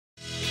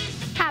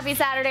Happy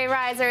Saturday,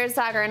 Risers.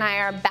 Saagar and I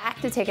are back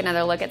to take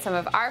another look at some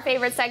of our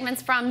favorite segments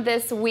from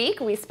this week.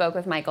 We spoke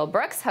with Michael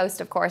Brooks,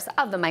 host, of course,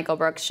 of The Michael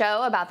Brooks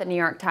Show, about the New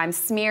York Times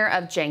smear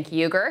of Cenk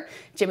Uygur.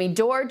 Jimmy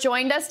Dore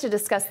joined us to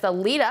discuss the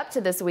lead-up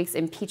to this week's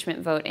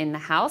impeachment vote in the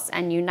House.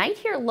 And Unite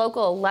Here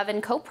Local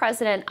 11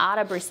 co-president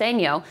Ada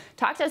Briseño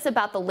talked to us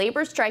about the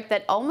labor strike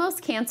that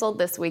almost canceled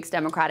this week's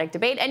Democratic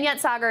debate. And yet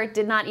Saagar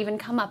did not even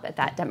come up at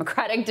that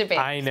Democratic debate.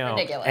 I know.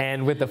 It's ridiculous.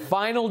 And with the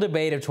final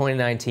debate of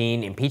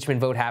 2019,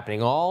 impeachment vote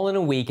happening all in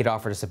a week, it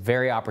offered us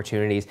very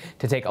opportunities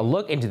to take a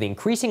look into the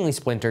increasingly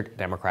splintered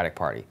Democratic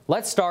Party.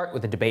 Let's start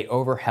with the debate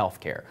over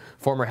health care.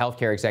 Former health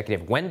care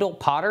executive Wendell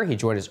Potter, he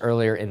joined us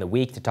earlier in the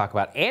week to talk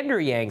about Andrew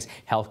Yang's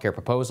health care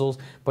proposals,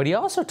 but he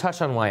also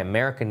touched on why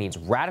America needs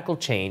radical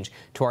change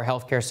to our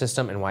health care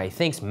system and why he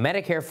thinks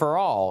Medicare for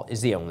All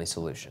is the only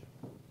solution.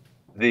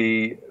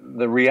 The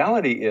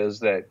reality is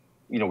that,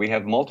 we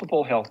have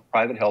multiple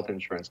private health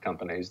insurance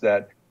companies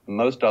that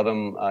most of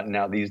them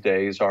now these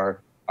days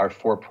are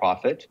for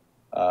profit.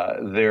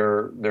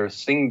 Their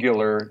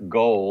singular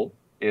goal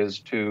is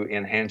to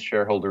enhance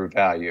shareholder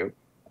value,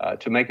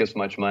 to make as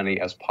much money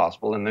as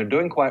possible, and they're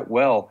doing quite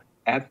well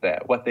at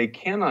that. What they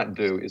cannot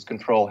do is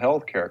control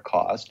healthcare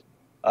cost.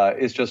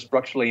 It's just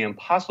structurally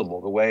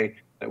impossible the way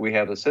that we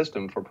have a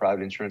system for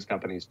private insurance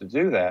companies to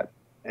do that.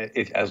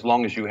 As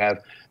long as you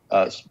have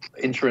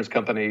insurance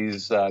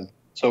companies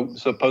so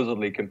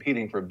supposedly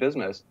competing for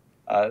business,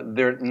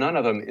 none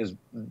of them is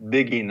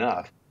big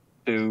enough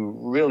to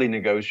really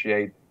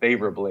negotiate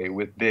favorably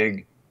with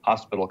big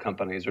hospital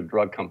companies or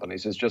drug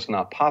companies. It's just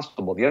not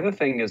possible. The other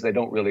thing is they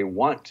don't really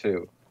want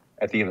to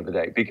at the end of the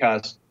day,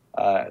 because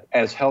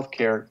as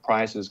healthcare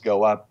prices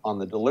go up on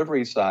the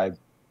delivery side,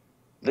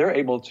 they're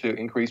able to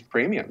increase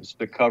premiums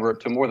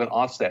to more than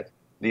offset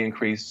the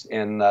increase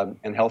in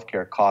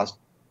healthcare cost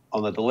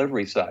on the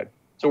delivery side.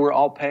 So we're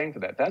all paying for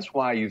that. That's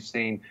why you've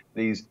seen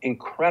these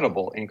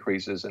incredible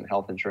increases in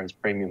health insurance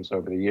premiums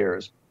over the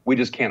years. We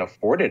just can't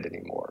afford it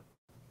anymore.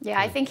 Yeah,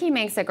 I think he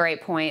makes a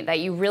great point that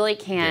you really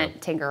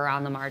can't tinker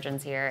around the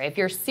margins here. If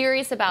you're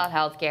serious about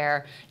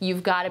healthcare,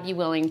 you've got to be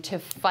willing to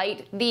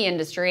fight the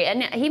industry.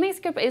 And he makes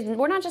good.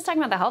 We're not just talking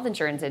about the health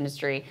insurance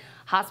industry.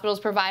 Hospitals,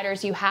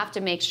 providers, you have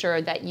to make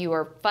sure that you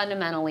are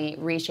fundamentally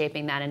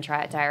reshaping that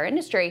entire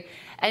industry.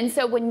 And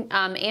so when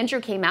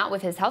Andrew came out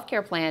with his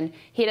healthcare plan,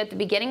 he had at the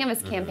beginning of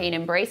his campaign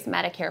embraced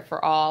Medicare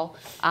for All.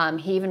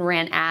 He even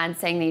ran ads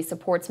saying that he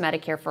supports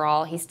Medicare for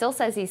All. He still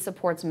says he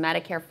supports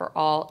Medicare for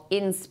All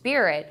in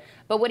spirit.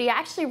 But what he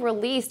actually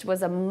released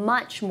was a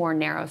much more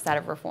narrow set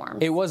of reforms.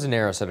 It was a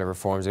narrow set of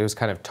reforms. It was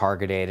kind of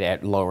targeted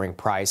at lowering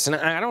price. And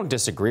I don't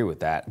disagree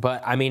with that.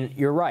 But, I mean,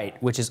 you're right,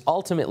 which is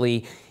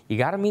ultimately you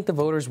got to meet the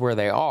voters where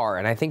they are.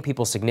 And I think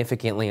people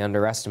significantly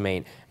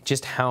underestimate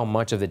just how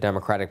much of the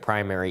Democratic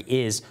primary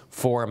is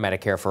for a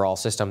Medicare for All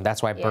system.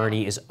 That's why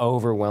Bernie is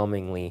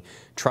overwhelmingly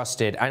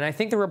trusted. And I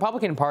think the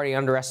Republican Party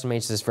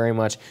underestimates this very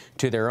much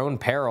to their own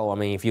peril. I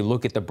mean, if you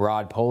look at the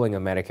broad polling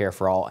of Medicare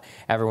for All,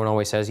 everyone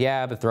always says,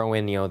 yeah, but throw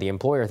in, the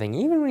employer thing.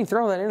 Even when you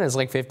throw that in, it's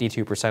like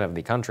 52% of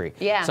the country.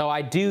 Yeah. So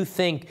I do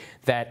think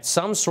that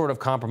some sort of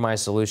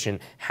compromise solution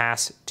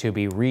has to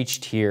be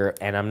reached here.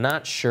 And I'm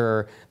not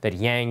sure that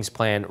Yang's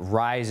plan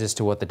rises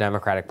to what the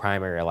Democratic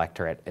primary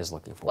electorate is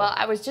looking for. Well,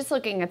 I was just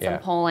looking at some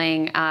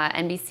polling,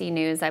 NBC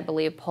News, I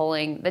believe,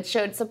 polling that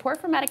showed support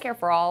for Medicare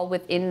for All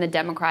within the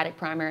Democratic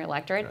primary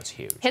electorate. That's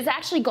huge. Has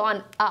actually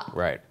gone up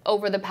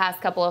over the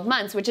past couple of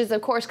months, which is,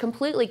 of course,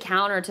 completely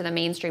counter to the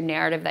mainstream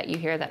narrative that you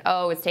hear that,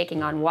 oh, it's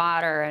taking on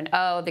water, and,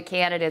 oh, the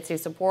candidates who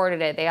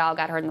supported it, they all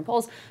got hurt in the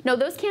polls. No,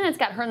 those candidates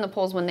got hurt in the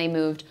polls when they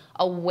moved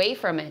away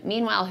from it.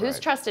 Meanwhile, who's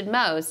trusted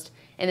most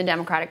in the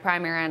Democratic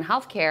primary on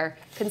health care?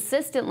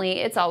 Consistently,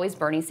 it's always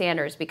Bernie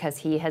Sanders, because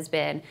he has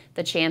been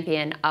the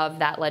champion of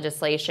that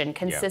legislation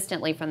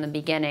consistently from the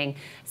beginning.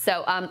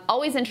 So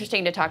always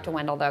interesting to talk to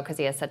Wendell, though, because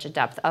he has such a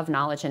depth of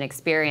knowledge and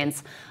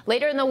experience.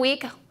 Later in the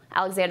week,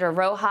 Alexandra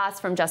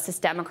Rojas from Justice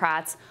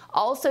Democrats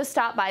also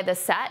stopped by the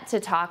set to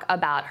talk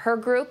about her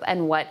group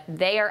and what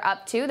they are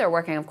up to. They're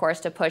working, of course,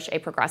 to push a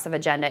progressive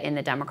agenda in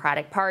the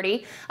Democratic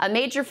Party. A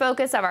major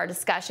focus of our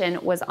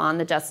discussion was on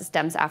the Justice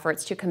Dems'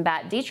 efforts to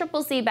combat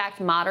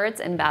DCCC-backed moderates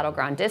in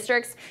battleground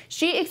districts.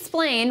 She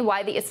explained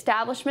why the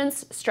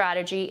establishment's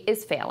strategy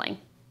is failing.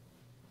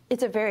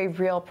 It's a very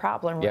real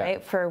problem,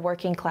 right, for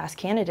working class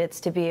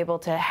candidates to be able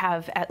to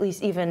have at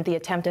least even the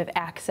attempt of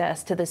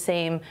access to the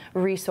same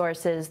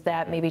resources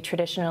that maybe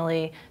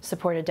traditionally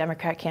supported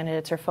Democrat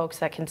candidates or folks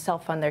that can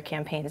self-fund their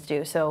campaigns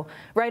do. So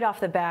right off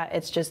the bat,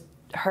 it's just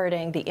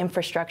hurting the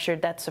infrastructure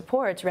that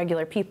supports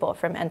regular people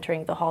from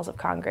entering the halls of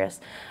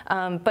Congress.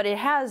 But it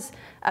has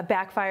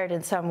backfired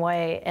in some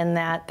way in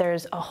that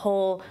there's a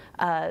whole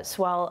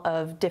swell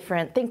of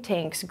different think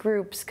tanks,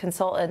 groups,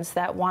 consultants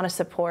that want to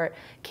support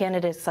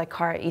candidates like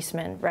Kara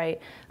Eastman,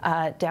 right,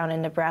 down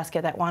in Nebraska,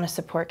 that want to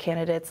support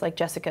candidates like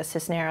Jessica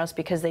Cisneros,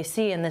 because they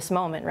see in this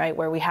moment, right,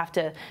 where we have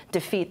to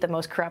defeat the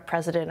most corrupt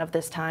president of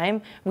this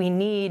time, we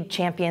need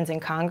champions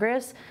in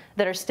Congress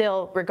that are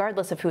still,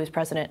 regardless of who is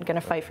president, going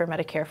to fight for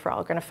Medicare for All.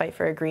 all going to fight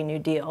for a Green New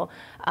Deal.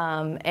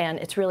 And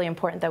it's really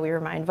important that we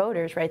remind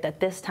voters, right, that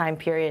this time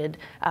period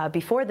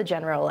before the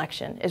general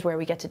election is where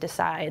we get to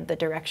decide the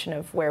direction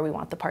of where we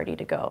want the party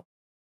to go.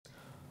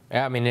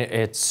 Yeah, I mean,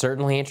 it's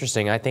certainly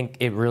interesting. I think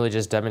it really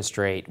just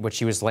demonstrates what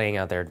she was laying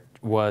out there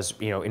was,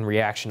 you know, in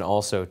reaction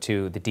also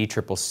to the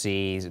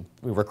DCCC's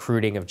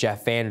recruiting of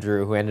Jeff Van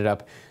Drew, who ended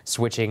up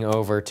switching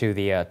over to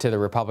the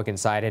Republican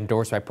side,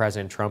 endorsed by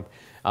President Trump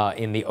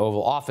in the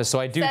Oval Office. So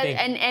I do think,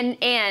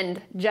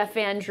 and Jeff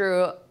Van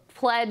Drew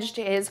pledged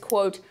his,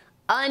 quote,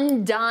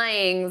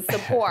 undying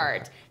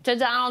support to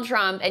Donald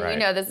Trump, and you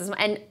know this is,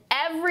 and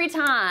every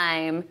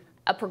time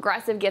a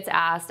progressive gets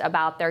asked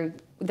about their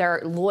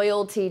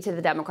loyalty to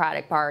the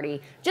Democratic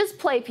Party, just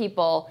play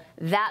people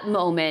that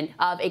moment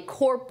of a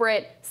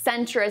corporate,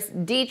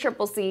 centrist,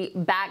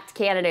 DCCC-backed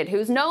candidate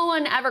who's no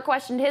one ever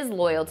questioned his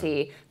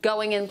loyalty,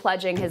 going and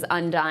pledging his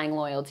undying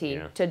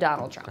loyalty to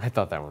Donald Trump. I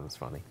thought that one was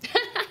funny.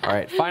 All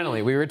right,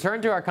 finally, we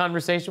return to our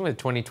conversation with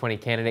 2020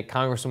 candidate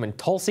Congresswoman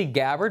Tulsi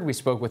Gabbard. We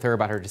spoke with her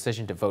about her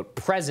decision to vote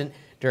present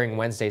during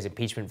Wednesday's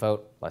impeachment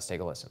vote. Let's take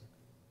a listen.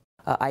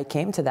 I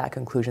came to that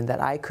conclusion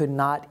that I could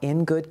not,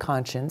 in good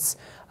conscience,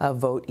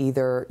 vote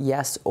either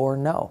yes or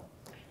no.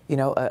 You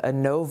know, a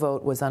no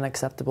vote was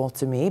unacceptable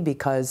to me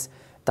because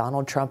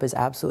Donald Trump is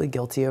absolutely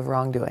guilty of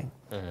wrongdoing.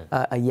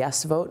 A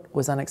yes vote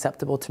was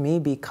unacceptable to me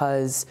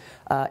because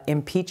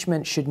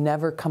impeachment should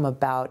never come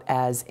about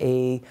as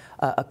a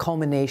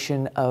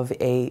culmination of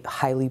a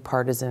highly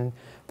partisan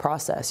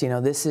process. You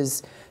know, this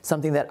is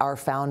something that our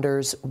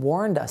founders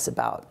warned us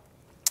about.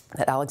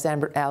 That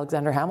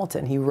Alexander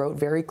Hamilton, he wrote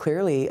very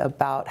clearly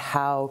about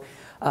how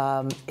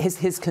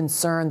his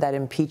concern that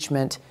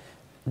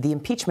the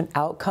impeachment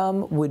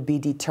outcome would be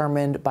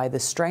determined by the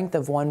strength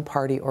of one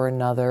party or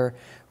another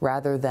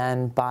rather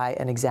than by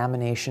an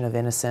examination of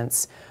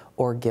innocence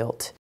or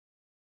guilt.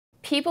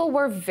 People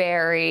were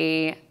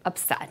very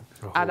upset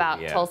about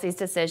Tulsi's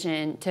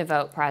decision to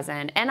vote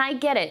present. And I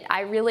get it.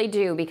 I really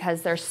do,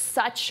 because there's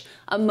such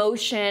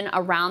emotion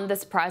around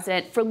this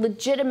president for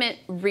legitimate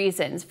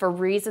reasons, for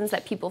reasons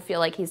that people feel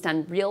like he's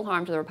done real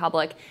harm to the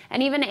republic.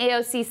 And even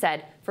AOC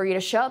said, for you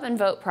to show up and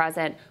vote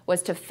present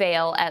was to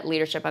fail at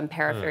leadership. I'm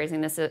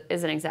paraphrasing. This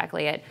isn't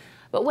exactly it.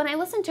 But when I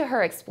listened to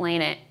her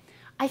explain it,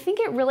 I think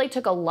it really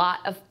took a lot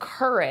of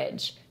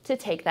courage to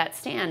take that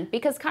stand,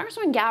 because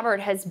Congresswoman Gabbard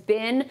has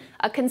been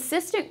a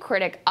consistent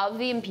critic of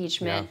the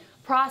impeachment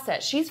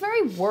process. She's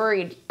very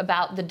worried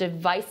about the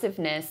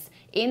divisiveness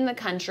in the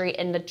country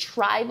and the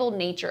tribal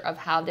nature of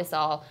how this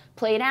all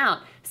played out.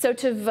 So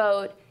to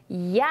vote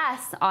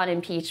yes on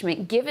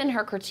impeachment, given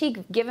her critique,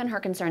 given her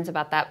concerns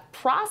about that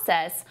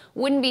process,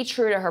 wouldn't be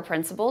true to her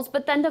principles.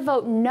 But then to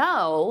vote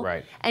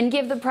no and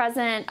give the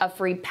president a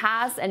free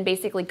pass and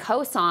basically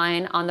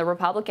co-sign on the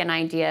Republican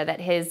idea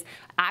that his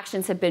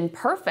actions have been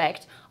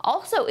perfect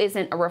also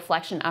isn't a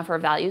reflection of her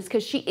values,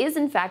 because she is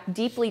in fact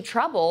deeply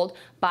troubled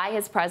by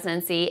his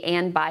presidency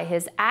and by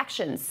his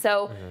actions.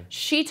 So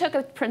she took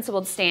a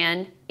principled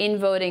stand in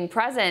voting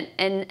present.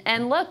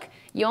 And look,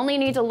 you only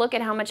need to look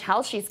at how much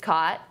hell she's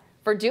caught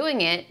for doing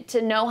it to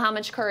know how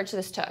much courage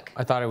this took.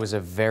 I thought it was a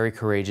very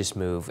courageous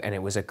move, and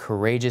it was a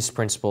courageous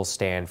principled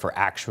stand for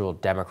actual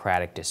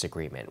Democratic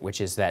disagreement, which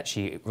is that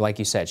she, like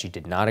you said, she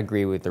did not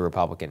agree with the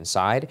Republican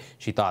side.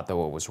 She thought that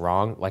what was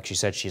wrong, like she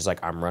said, she's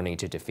like, I'm running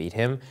to defeat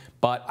him,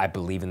 but I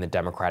believe in the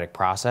democratic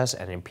process,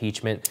 and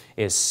impeachment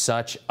is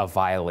such a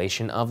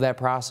violation of that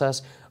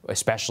process,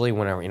 especially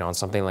when, you know, on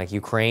something like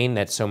Ukraine,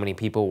 that so many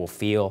people will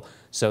feel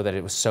so that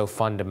it was so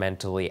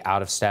fundamentally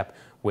out of step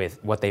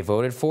with what they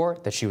voted for,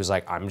 that she was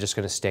like, I'm just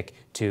going to stick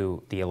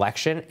to the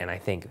election. And I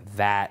think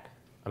that,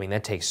 I mean,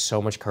 that takes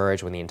so much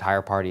courage when the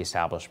entire party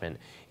establishment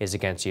is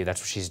against you. That's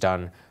what she's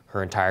done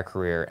her entire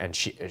career, and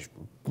she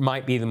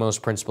might be the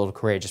most principled,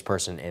 courageous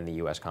person in the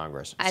U.S.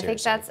 Congress. I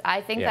think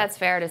that's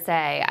fair to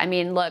say. I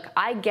mean, look,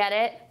 I get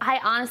it. I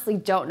honestly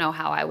don't know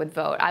how I would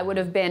vote. I would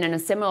have been in a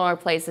similar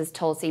place as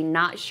Tulsi,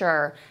 not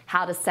sure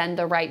how to send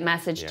the right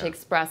message to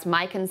express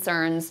my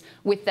concerns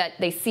with that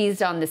they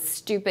seized on this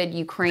stupid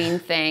Ukraine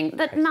thing.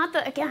 That not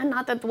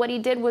that what he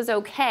did was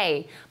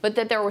okay, but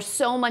that there were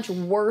so much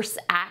worse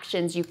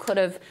actions you could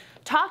have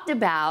talked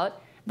about,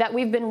 that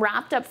we've been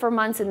wrapped up for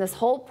months in this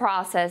whole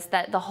process,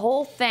 that the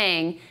whole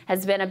thing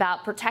has been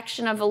about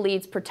protection of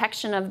elites,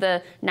 protection of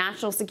the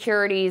national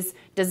security's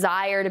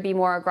desire to be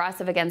more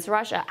aggressive against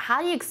Russia.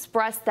 How do you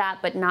express that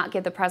but not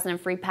give the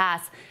president free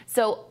pass?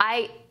 So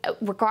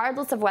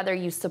regardless of whether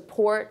you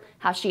support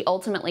how she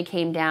ultimately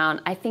came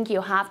down, I think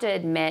you have to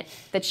admit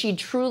that she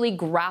truly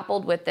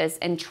grappled with this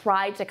and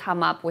tried to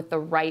come up with the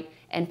right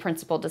and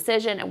principled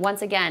decision. And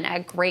once again,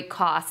 at great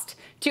cost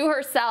to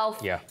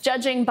herself,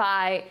 judging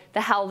by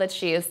the hell that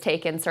she has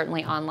taken,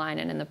 certainly online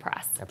and in the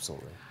press.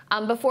 Absolutely.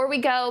 Before we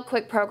go,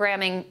 quick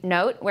programming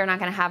note. We're not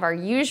going to have our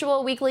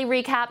usual weekly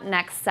recap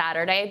next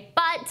Saturday,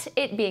 but But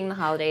it being the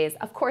holidays,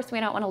 of course, we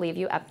don't want to leave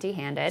you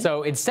empty-handed.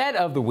 So instead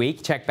of the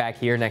week, check back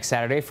here next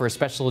Saturday for a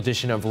special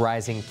edition of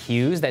Rising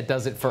Qs. That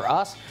does it for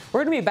us.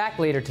 We're going to be back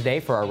later today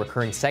for our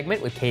recurring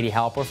segment with Katie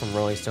Halper from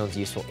Rolling Stone's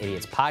Useful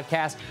Idiots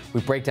podcast.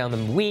 We break down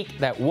the week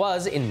that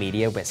was in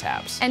media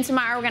mishaps. And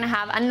tomorrow we're going to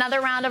have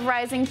another round of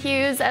Rising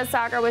Qs, as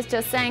Saagar was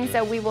just saying,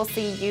 so we will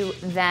see you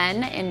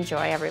then.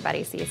 Enjoy,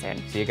 everybody. See you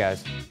soon. See you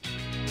guys.